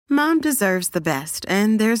Mom deserves the best,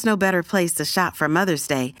 and there's no better place to shop for Mother's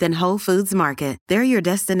Day than Whole Foods Market. They're your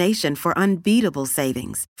destination for unbeatable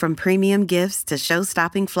savings, from premium gifts to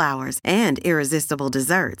show-stopping flowers and irresistible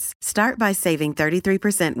desserts. Start by saving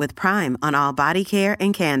 33% with Prime on all body care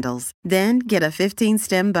and candles. Then get a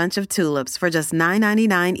 15-stem bunch of tulips for just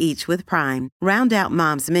 $9.99 each with Prime. Round out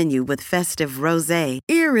Mom's menu with festive rosé,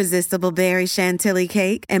 irresistible berry chantilly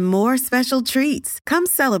cake, and more special treats. Come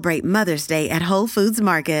celebrate Mother's Day at Whole Foods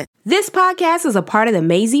Market. This podcast is a part of the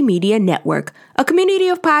Maisie Media Network, a community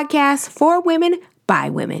of podcasts for women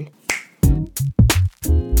by women.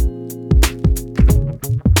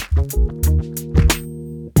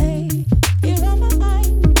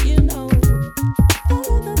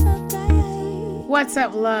 What's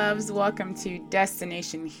up, loves? Welcome to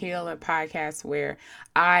Destination Heal, a podcast where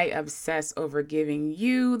I obsess over giving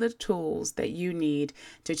you the tools that you need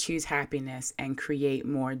to choose happiness and create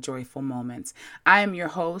more joyful moments. I am your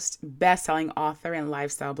host, best-selling author and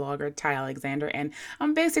lifestyle blogger, Ty Alexander, and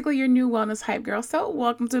I'm basically your new wellness hype girl, so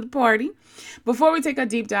welcome to the party. Before we take a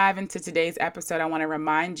deep dive into today's episode, I want to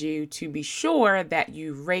remind you to be sure that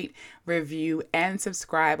you rate, review, and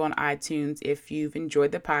subscribe on iTunes if you've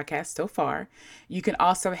enjoyed the podcast so far. You can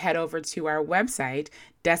also head over to our website,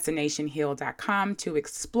 destinationheal.com, to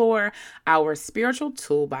explore our spiritual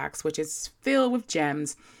toolbox, which is filled with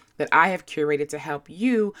gems that I have curated to help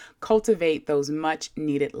you cultivate those much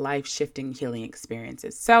needed life-shifting healing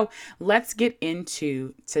experiences. So let's get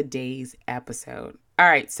into today's episode. All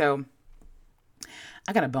right, so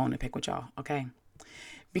I got a bone to pick with y'all, okay?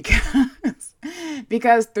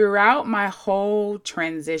 Because throughout my whole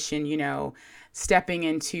transition, stepping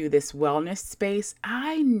into this wellness space,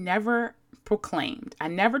 I never proclaimed, I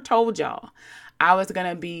never told y'all I was going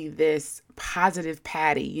to be this positive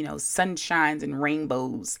Patty, sunshines and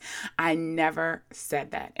rainbows. I never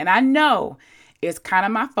said that. And I know it's kind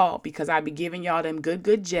of my fault because I be giving y'all them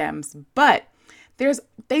good gems, but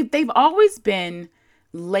they've always been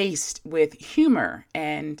laced with humor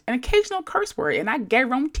and an occasional curse word. And I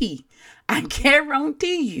guarantee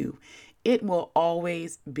you, it will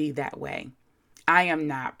always be that way. I am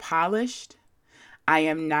not polished. I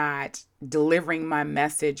am not delivering my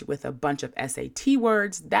message with a bunch of SAT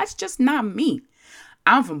words. That's just not me.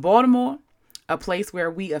 I'm from Baltimore, a place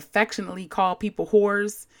where we affectionately call people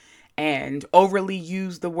whores and overly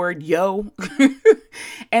use the word yo.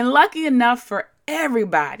 And lucky enough for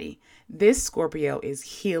everybody, this Scorpio is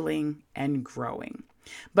healing and growing.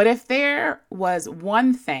 But if there was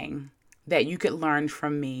one thing that you could learn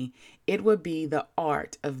from me, it would be the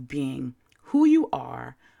art of being who you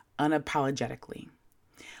are unapologetically.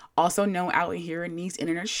 Also known out here in these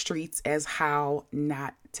internet streets as how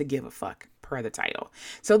not to give a fuck, per the title.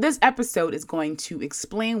 So this episode is going to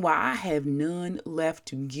explain why I have none left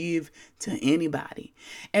to give to anybody.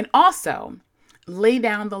 And also lay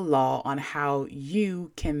down the law on how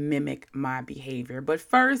you can mimic my behavior. But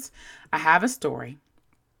first, I have a story.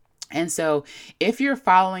 And so if you're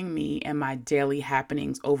following me and my daily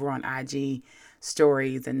happenings over on IG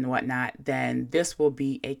stories and whatnot, then this will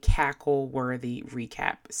be a cackle-worthy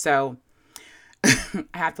recap. So I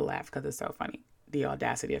have to laugh because it's so funny. The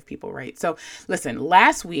audacity of people, right? So listen,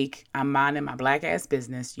 last week I'm minding my black ass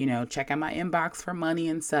business, checking my inbox for money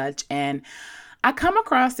and such. And I come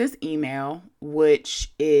across this email,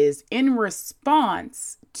 which is in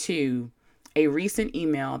response to a recent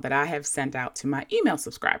email that I have sent out to my email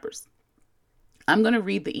subscribers. I'm going to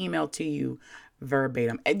read the email to you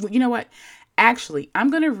verbatim. You know what? Actually, I'm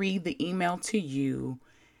going to read the email to you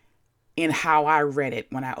in how I read it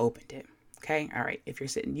when I opened it. Okay. All right. If you're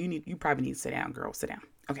sitting, you probably need to sit down, girl. Sit down.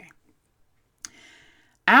 Okay.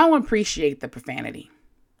 I don't appreciate the profanity.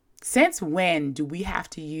 Since when do we have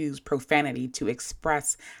to use profanity to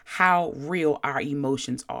express how real our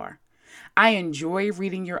emotions are? I enjoy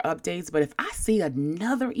reading your updates, but if I see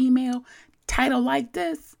another email titled like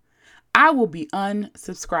this, I will be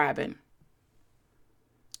unsubscribing.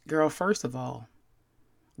 Girl, first of all,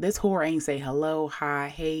 this whore ain't say hello, hi,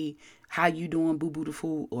 hey, how you doing, boo-boo the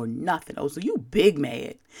fool, or nothing. Oh, so you big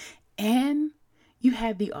mad. And you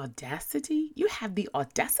had the audacity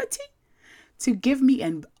to give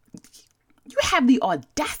me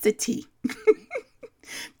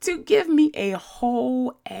to give me a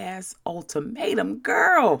whole ass ultimatum.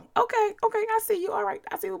 Girl, okay, I see you. All right,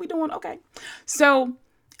 I see what we're doing. Okay. So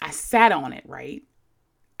I sat on it, right?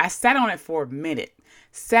 I sat on it for a minute.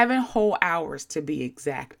 7 whole hours to be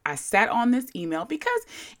exact. I sat on this email because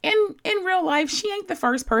in real life, she ain't the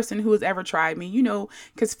first person who has ever tried me,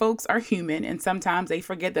 because folks are human and sometimes they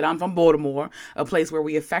forget that I'm from Baltimore, a place where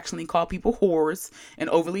we affectionately call people whores and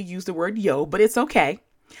overly use the word yo, but it's okay.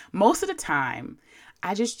 Most of the time,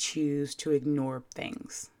 I just choose to ignore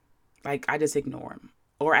things. Like, I just ignore them.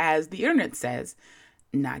 Or as the internet says,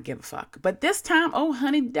 not give a fuck. But this time, oh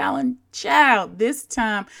honey, darling child, this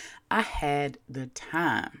time I had the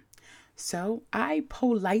time. So I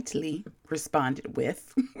politely responded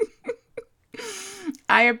with,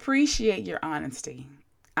 I appreciate your honesty.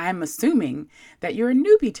 I'm assuming that you're a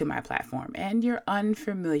newbie to my platform and you're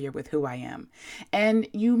unfamiliar with who I am. And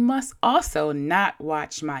you must also not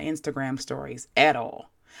watch my Instagram stories at all.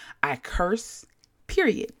 I curse,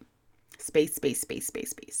 period. Space, space, space,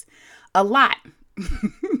 space, space. A lot.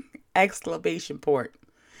 Exclamation point.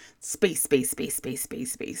 Space, space, space, space,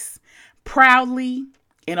 space, space. Proudly,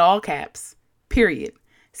 in all caps, period.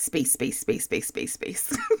 Space, space, space, space, space,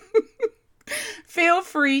 space. Feel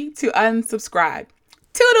free to unsubscribe.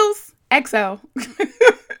 Toodles, XO.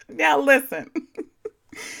 Now listen.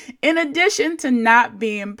 In addition to not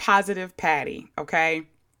being positive Patty, okay,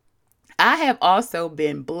 I have also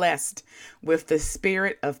been blessed with the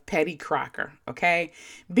spirit of Petty Crocker, okay?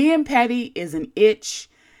 Being petty is an itch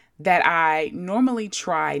that I normally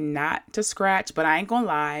try not to scratch, but I ain't gonna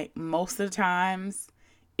lie, most of the times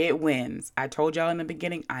it wins. I told y'all in the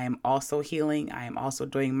beginning, I am also healing. I am also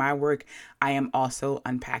doing my work. I am also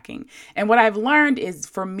unpacking. And what I've learned is,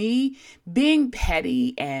 for me, being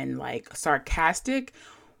petty and like sarcastic,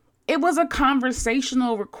 it was a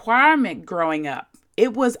conversational requirement growing up.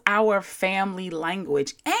 It was our family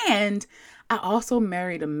language. And I also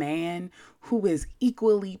married a man who is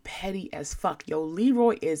equally petty as fuck. Yo,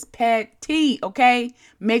 Leroy is petty, okay?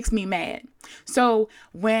 Makes me mad. So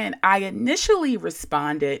when I initially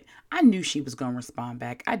responded, I knew she was going to respond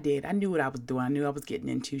back. I did. I knew what I was doing. I knew I was getting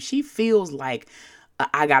into. She feels like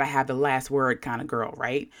I got to have the last word kind of girl,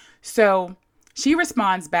 right? So she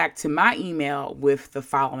responds back to my email with the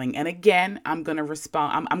following. And again, I'm going to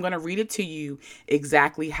respond. I'm going to read it to you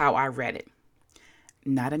exactly how I read it.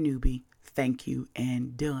 Not a newbie. Thank you.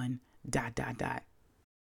 And done. ...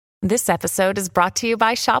 This episode is brought to you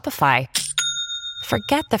by Shopify.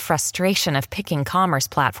 Forget the frustration of picking commerce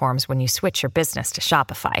platforms when you switch your business to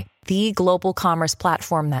Shopify, the global commerce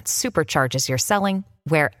platform that supercharges your selling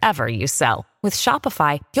wherever you sell. With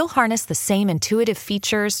Shopify, you'll harness the same intuitive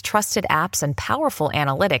features, trusted apps, and powerful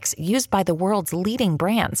analytics used by the world's leading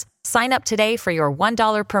brands. Sign up today for your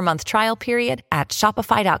 $1 per month trial period at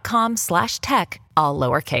shopify.com/tech, all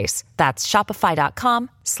lowercase. That's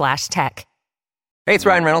shopify.com/tech. Hey, it's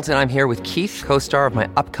Ryan Reynolds, and I'm here with Keith, co-star of my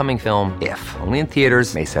upcoming film, If, only in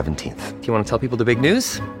theaters May 17th. Do you want to tell people the big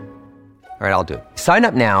news? All right, I'll do it. Sign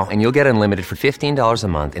up now and you'll get unlimited for $15 a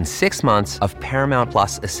month and 6 months of Paramount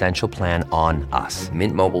Plus Essential Plan on us.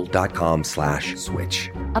 MintMobile.com/switch.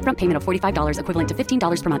 Upfront payment of $45 equivalent to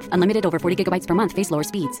 $15 per month. Unlimited over 40 gigabytes per month. Face lower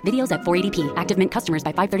speeds. Videos at 480p. Active Mint customers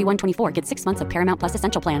by 531.24 get 6 months of Paramount Plus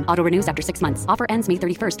Essential Plan. Auto renews after 6 months. Offer ends May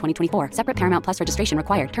 31st, 2024. Separate Paramount Plus registration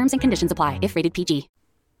required. Terms and conditions apply if rated PG.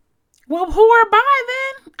 Well, who are by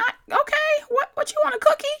then? Okay. What you want, a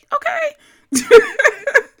cookie? Okay.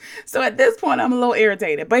 So at this point, I'm a little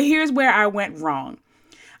irritated. But here's where I went wrong.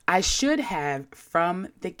 I should have, from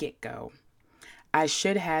the get-go, I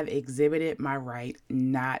should have exhibited my right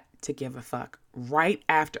not to give a fuck right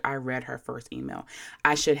after I read her first email.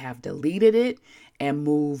 I should have deleted it and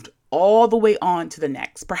moved all the way on to the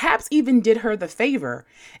next. Perhaps even did her the favor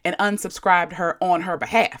and unsubscribed her on her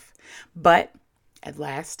behalf. But at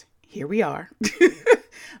last, here we are.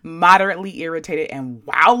 Moderately irritated and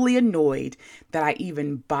wildly annoyed that I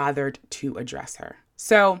even bothered to address her.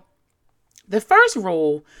 So the first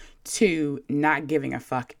rule to not giving a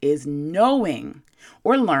fuck is knowing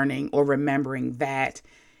or learning or remembering that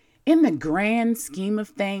in the grand scheme of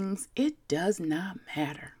things, it does not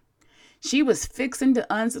matter. She was fixing to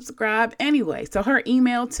unsubscribe anyway, so her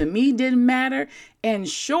email to me didn't matter, and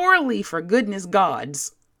surely, for goodness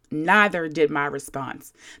gods, neither did my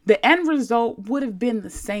response. The end result would have been the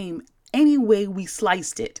same any way we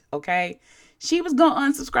sliced it, okay? She was going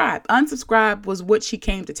to unsubscribe. Unsubscribe was what she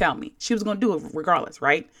came to tell me. She was going to do it regardless,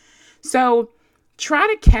 right? So try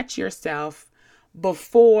to catch yourself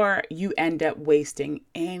before you end up wasting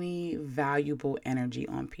any valuable energy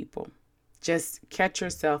on people. Just catch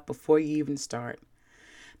yourself before you even start.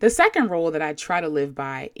 The second rule that I try to live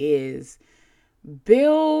by is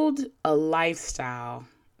build a lifestyle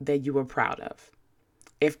that you were proud of.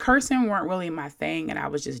 If cursing weren't really my thing and I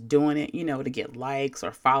was just doing it, to get likes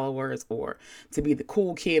or followers or to be the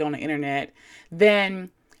cool kid on the internet, then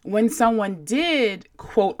when someone did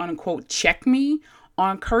quote unquote check me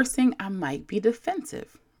on cursing, I might be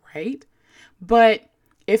defensive, right? But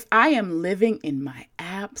if I am living in my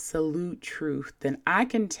absolute truth, then I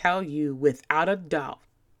can tell you without a doubt,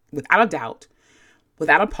 without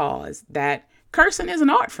a pause, that Cursing is an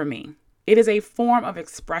art for me. It is a form of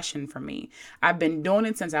expression for me. I've been doing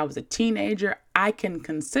it since I was a teenager. I can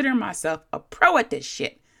consider myself a pro at this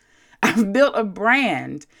shit. I've built a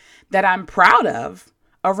brand that I'm proud of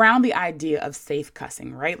around the idea of safe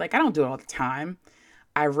cussing, right? Like, I don't do it all the time.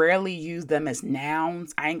 I rarely use them as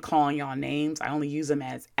nouns. I ain't calling y'all names. I only use them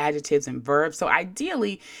as adjectives and verbs. So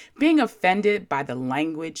ideally, being offended by the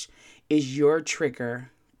language is your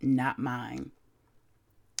trigger, not mine.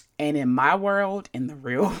 And in my world, in the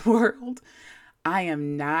real world, I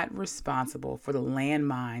am not responsible for the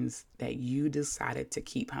landmines that you decided to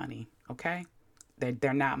keep, honey. Okay?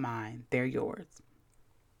 They're not mine. They're yours.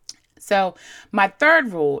 So my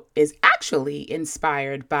third rule is actually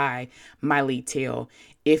inspired by Miley Teal.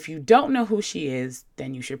 If you don't know who she is,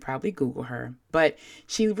 then you should probably Google her. But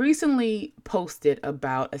she recently posted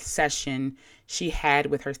about a session she had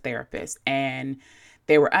with her therapist, and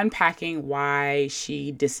they were unpacking why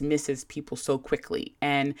she dismisses people so quickly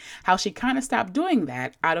and how she kind of stopped doing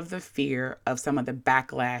that out of the fear of some of the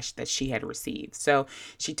backlash that she had received. So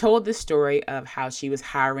she told the story of how she was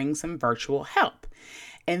hiring some virtual help,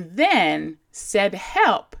 and then said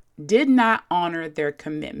help did not honor their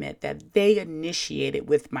commitment that they initiated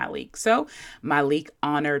with Malik. So Malik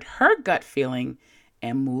honored her gut feeling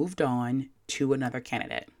and moved on to another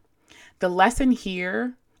candidate. The lesson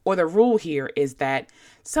here, or the rule here, is that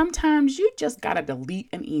sometimes you just got to delete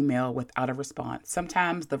an email without a response.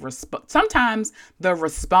 Sometimes the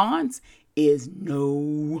response is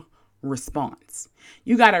no response.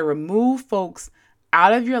 You got to remove folks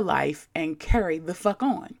out of your life and carry the fuck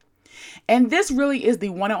on. And this really is the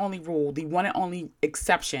one and only rule, the one and only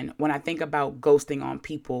exception when I think about ghosting on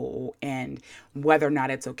people and whether or not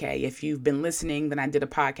it's okay. If you've been listening, then I did a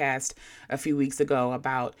podcast a few weeks ago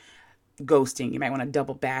about ghosting. You might want to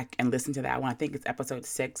double back and listen to that one. I think it's episode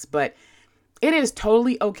 6, but it is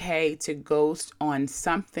totally okay to ghost on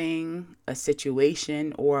something, a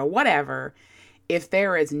situation, or whatever, if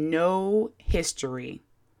there is no history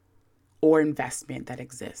or investment that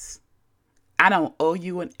exists. I don't owe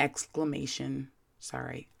you an exclamation.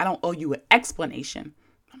 Sorry. I don't owe you an explanation.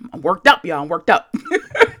 I'm worked up, y'all. I'm worked up.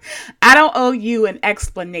 I don't owe you an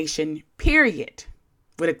explanation, period,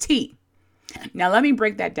 with a T. Now, let me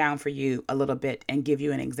break that down for you a little bit and give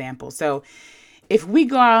you an example. So if we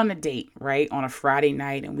go out on a date, right, on a Friday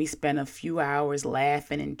night, and we spend a few hours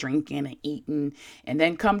laughing and drinking and eating, and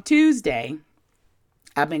then come Tuesday,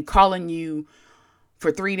 I've been calling you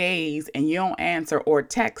for 3 days and you don't answer or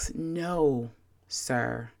text. No,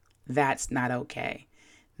 sir, that's not okay.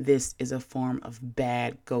 This is a form of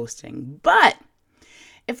bad ghosting. But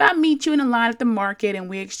if I meet you in a line at the market and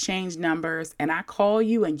we exchange numbers and I call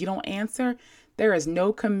you and you don't answer, there is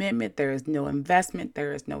no commitment, there is no investment,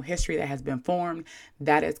 there is no history that has been formed.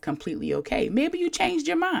 That is completely okay. Maybe you changed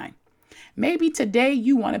your mind. Maybe today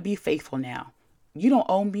you want to be faithful now. You don't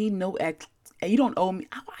owe me you don't owe me,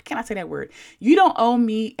 why can't I say that word? You don't owe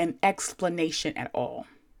me an explanation at all,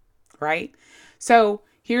 right? So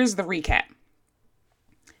here's the recap.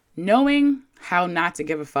 Knowing how not to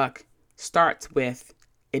give a fuck starts with,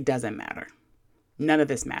 it doesn't matter. None of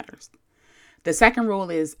this matters. The second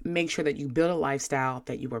rule is make sure that you build a lifestyle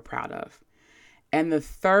that you are proud of. And the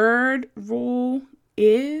third rule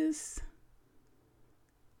is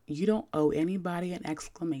you don't owe anybody an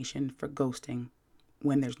exclamation for ghosting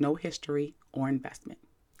when there's no history or investment.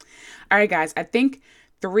 All right, guys, I think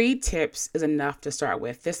 3 tips is enough to start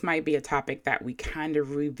with. This might be a topic that we kind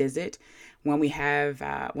of revisit when we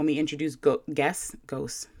introduce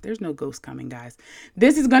ghosts. There's no ghosts coming, guys.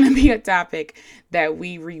 This is going to be a topic that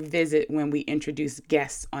we revisit when we introduce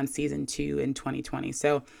guests on season 2 in 2020.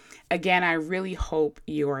 So again, I really hope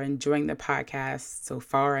you are enjoying the podcast so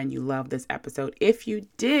far and you love this episode. If you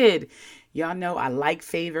did, y'all know I like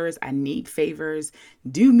favors. I need favors.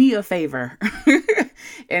 Do me a favor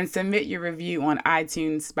and submit your review on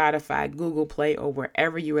iTunes, Spotify, Google Play, or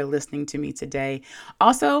wherever you are listening to me today.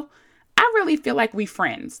 Also, I really feel like we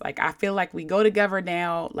friends. Like, I feel like we go together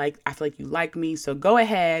now. Like, I feel like you like me. So go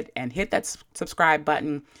ahead and hit that subscribe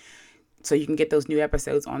button so you can get those new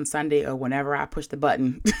episodes on Sunday or whenever I push the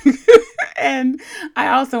button. And I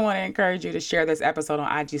also want to encourage you to share this episode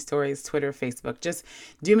on IG Stories, Twitter, Facebook. Just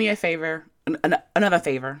do me a favor, another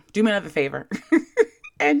favor. Do me another favor.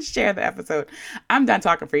 And share the episode. I'm done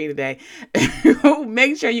talking for you today.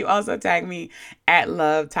 Make sure you also tag me at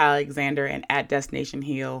Love Ty Alexander and at Destination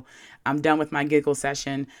Heal. I'm done with my giggle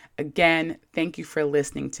session. Again, thank you for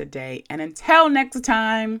listening today. And until next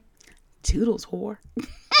time, toodles, whore.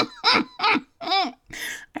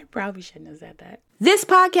 I probably shouldn't have said that. This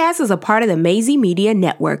podcast is a part of the Maisie Media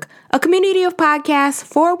Network, a community of podcasts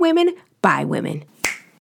for women by women.